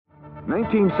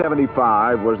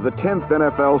1975 was the 10th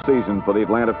NFL season for the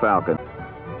Atlanta Falcons.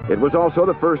 It was also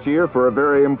the first year for a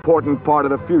very important part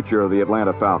of the future of the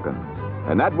Atlanta Falcons.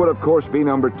 And that would, of course, be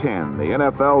number 10, the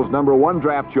NFL's #1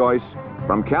 draft choice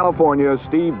from California,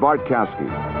 Steve Bartkowski.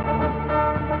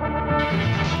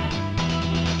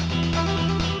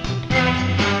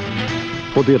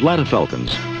 For the Atlanta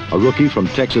Falcons, a rookie from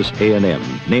Texas A&M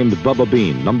named Bubba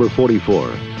Bean, number 44,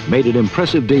 made an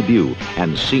impressive debut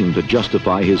and seemed to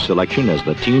justify his selection as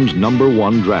the team's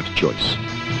 #1 draft choice.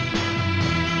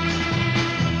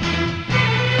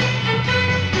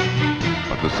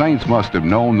 But the Saints must have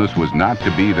known this was not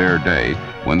to be their day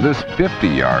when this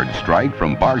 50-yard strike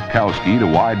from Bartkowski to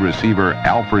wide receiver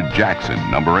Alfred Jackson,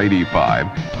 number 85,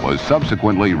 was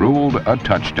subsequently ruled a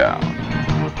touchdown.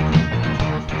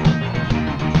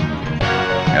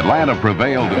 Atlanta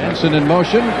prevailed. Benson in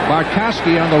motion.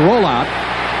 Bartkowski on the rollout.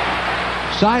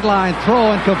 Sideline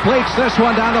throw and completes this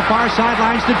one down the far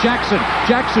sidelines to Jackson.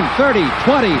 Jackson 30,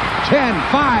 20, 10,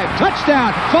 5,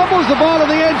 touchdown. Fumbles the ball in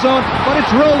the end zone, but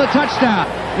it's ruled a touchdown.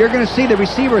 You're going to see the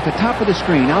receiver at the top of the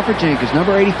screen, Alfred Jenkins,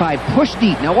 number 85, push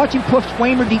deep. Now watch him push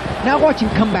Waymer deep. Now watch him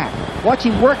come back. Watch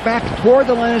him work back toward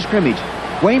the line of scrimmage.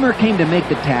 Waymer came to make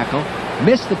the tackle.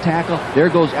 Missed the tackle. There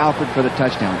goes Alfred for the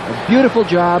touchdown. A beautiful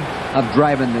job of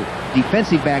driving the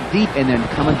defensive back deep and then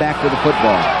coming back for the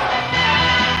football.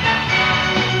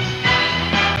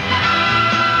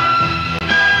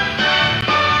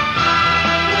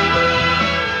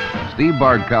 Steve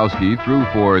Bartkowski threw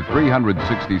for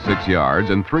 366 yards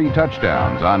and 3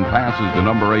 touchdowns on passes to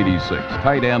number 86,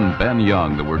 tight end Ben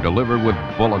Young, that were delivered with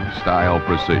bullet-style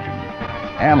precision,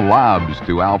 and lobs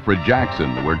to Alfred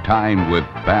Jackson that were timed with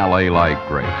ballet-like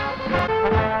grace.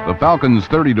 The Falcons'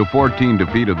 30-14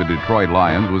 defeat of the Detroit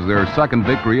Lions was their second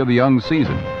victory of the young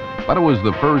season, but it was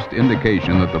the first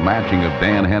indication that the matching of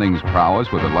Dan Henning's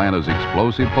prowess with Atlanta's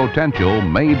explosive potential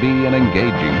may be an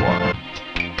engaging one.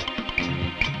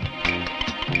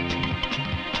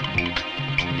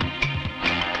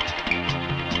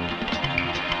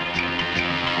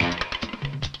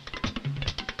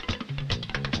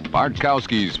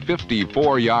 Bartkowski's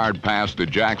 54-yard pass to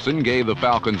Jackson gave the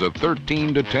Falcons a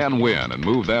 13-10 win and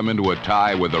moved them into a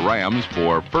tie with the Rams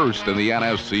for first in the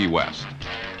NFC West.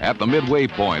 At the midway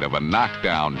point of a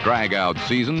knockdown, drag-out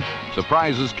season,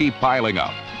 surprises keep piling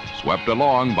up, swept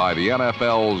along by the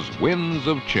NFL's winds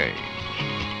of change.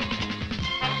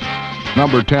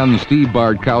 Number 10, Steve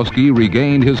Bartkowski,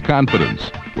 regained his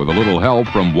confidence with a little help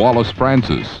from Wallace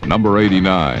Francis, number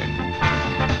 89.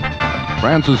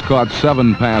 Francis caught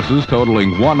 7 passes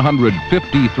totaling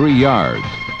 153 yards.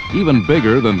 Even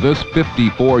bigger than this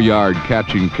 54-yard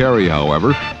catch and carry,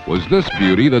 however, was this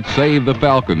beauty that saved the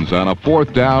Falcons on a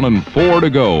 4th down and 4 to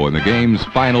go in the game's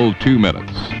final 2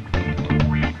 minutes.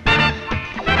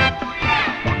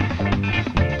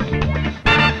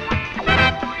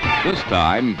 This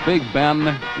time, Big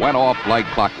Ben went off like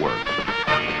clockwork.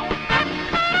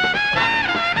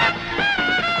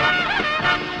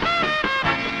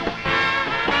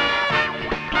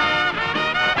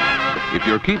 If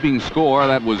you're keeping score,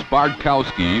 that was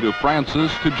Bartkowski to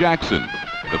Francis to Jackson.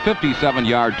 The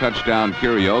 57-yard touchdown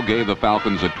curio gave the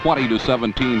Falcons a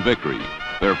 20-17 victory,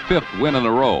 their 5th win in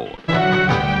a row.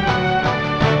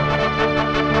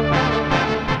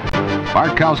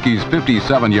 Bartkowski's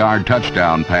 57-yard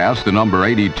touchdown pass to number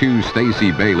 82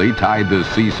 Stacy Bailey tied this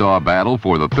seesaw battle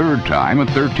for the 3rd time at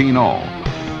 13-all.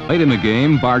 Late in the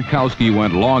game, Bartkowski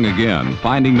went long again,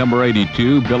 finding number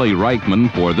 82, Billy Reichman,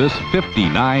 for this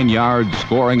 59-yard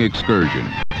scoring excursion.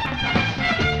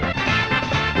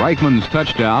 Reichman's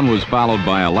touchdown was followed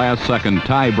by a last-second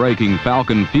tie-breaking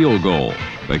Falcon field goal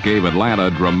that gave Atlanta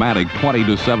a dramatic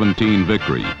 20-17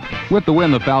 victory. With the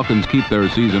win, the Falcons keep their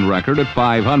season record at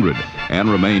 500 and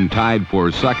remain tied for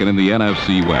 2nd in the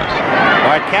NFC West.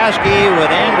 Bartkowski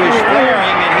with Andrews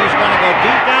flaring, and he's going to go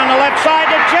deep down the left side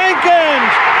to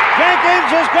Jenkins.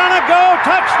 Jenkins is going to go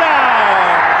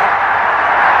touchdown.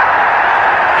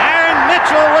 Aaron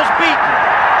Mitchell was beaten,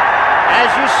 as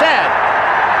you said.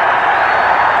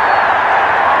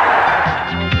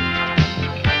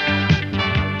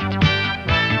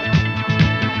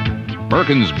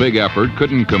 Perkins' big effort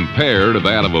couldn't compare to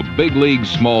that of a big league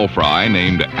small fry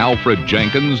named Alfred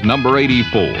Jenkins, number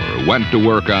 84, who went to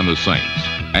work on the Saints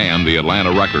and the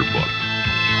Atlanta record book.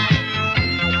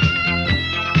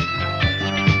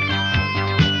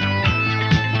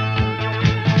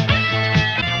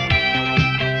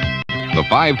 The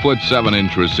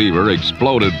 5'7" receiver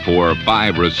exploded for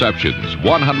 5 receptions,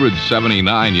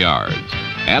 179 yards,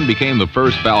 and became the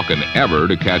first Falcon ever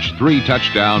to catch 3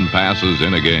 touchdown passes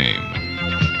in a game.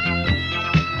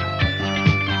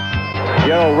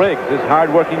 Gerald Riggs, this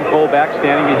hard-working fullback,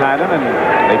 standing behind him, and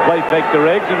they play fake to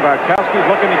Riggs, and Bartkowski's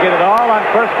looking to get it all on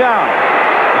first down.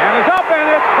 And it's up,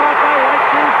 and it's caught by White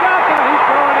Shoes Johnson. He's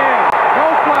throwing in.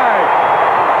 No play.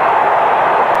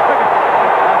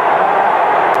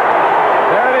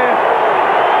 There it is.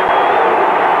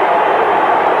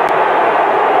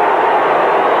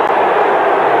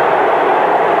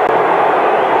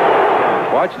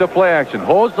 Watch the play action.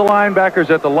 Holds the linebackers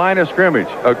at the line of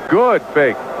scrimmage. A good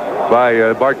fake by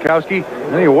Bartkowski.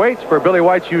 Then he waits for Billy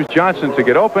White Shoes Johnson to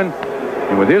get open.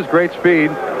 And with his great speed,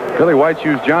 Billy White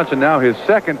Shoes Johnson now his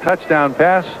second touchdown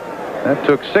pass. That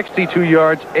took 62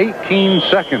 yards, 18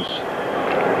 seconds.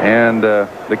 And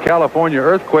the California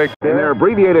Earthquake. In their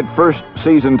abbreviated first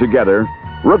season together,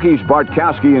 rookies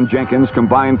Bartkowski and Jenkins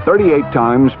combined 38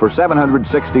 times for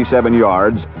 767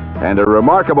 yards and a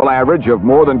remarkable average of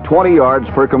more than 20 yards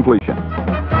per completion.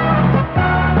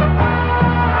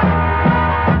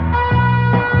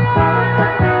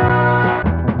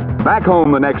 Back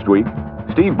home the next week,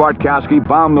 Steve Bartkowski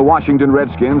bombed the Washington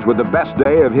Redskins with the best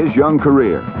day of his young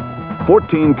career.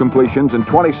 14 completions and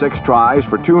 26 tries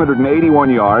for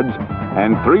 281 yards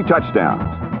and 3 touchdowns.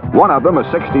 One of them a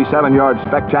 67-yard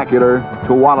spectacular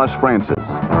to Wallace Francis.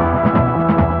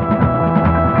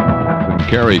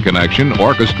 Carry connection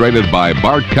orchestrated by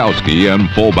Bartkowski and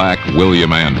fullback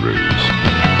William Andrews.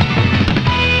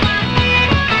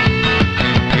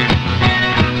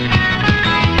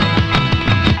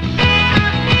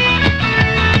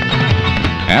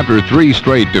 After 3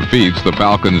 straight defeats, the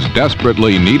Falcons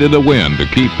desperately needed a win to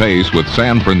keep pace with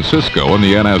San Francisco in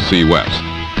the NFC West.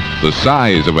 The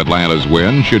size of Atlanta's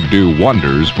win should do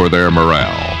wonders for their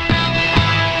morale.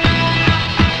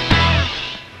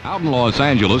 Out in Los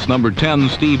Angeles, number 10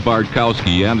 Steve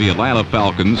Bartkowski and the Atlanta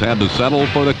Falcons had to settle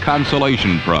for the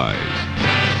consolation prize.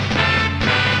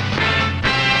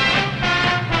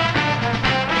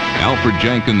 Alfred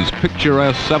Jenkins'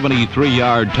 picturesque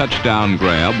 73-yard touchdown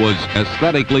grab was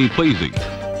aesthetically pleasing.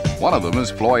 One of them is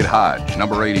Floyd Hodge,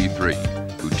 number 83,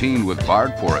 who teamed with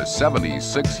Bart for a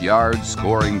 76-yard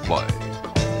scoring play.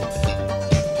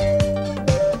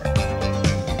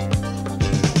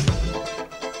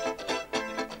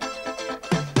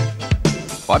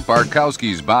 But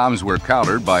Bartkowski's bombs were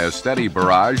countered by a steady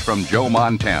barrage from Joe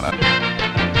Montana.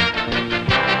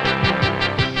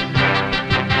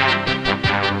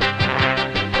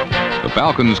 The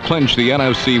Falcons clinched the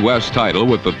NFC West title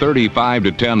with the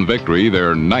 35-10 victory,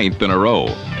 their 9th in a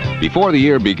row. Before the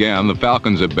year began, the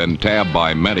Falcons have been tabbed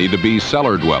by many to be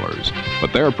cellar dwellers,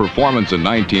 but their performance in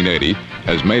 1980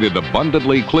 has made it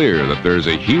abundantly clear that there's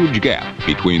a huge gap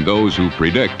between those who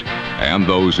predict and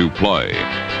those who play.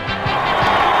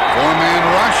 Four-man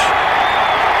rush.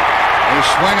 They're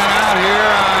swinging out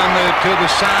here to the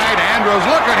side. Andrews,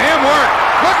 look at him work.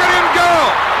 Look at him go.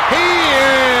 He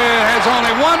has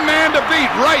only one man to beat.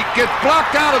 Wright gets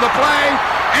blocked out of the play.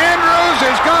 Andrews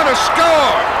is going to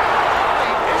score.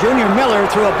 Junior Miller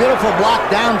threw a beautiful block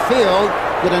downfield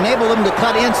that enabled him to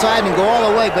cut inside and go all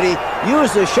the way, but he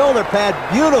used his shoulder pad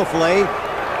beautifully,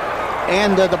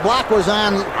 and the block was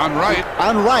on Wright.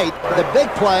 On Wright. The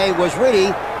big play was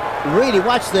Reedy,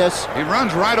 watch this. He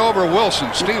runs right over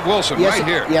Wilson, Steve Wilson, yes, right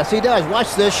here. Yes, he does.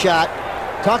 Watch this shot.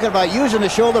 Talking about using the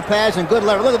shoulder pads and good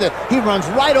lever. Look at this. He runs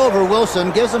right over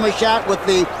Wilson, gives him a shot with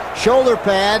the shoulder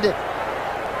pad,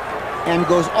 and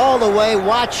goes all the way.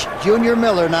 Watch Junior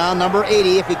Miller now, number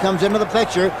 80, if he comes into the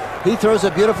picture. He throws a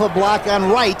beautiful block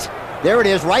on Wright. There it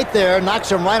is, right there.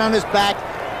 Knocks him right on his back.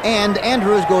 And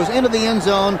Andrews goes into the end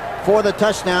zone for the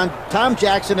touchdown. Tom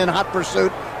Jackson in hot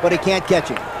pursuit, but he can't catch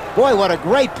him. Boy, what a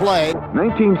great play.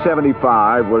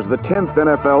 1975 was the 10th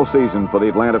NFL season for the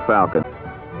Atlanta Falcons.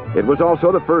 It was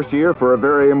also the first year for a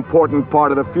very important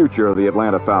part of the future of the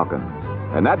Atlanta Falcons.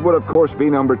 And that would, of course, be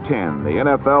number 10, the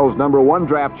NFL's number 1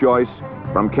 draft choice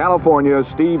from California,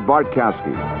 Steve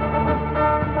Bartkowski.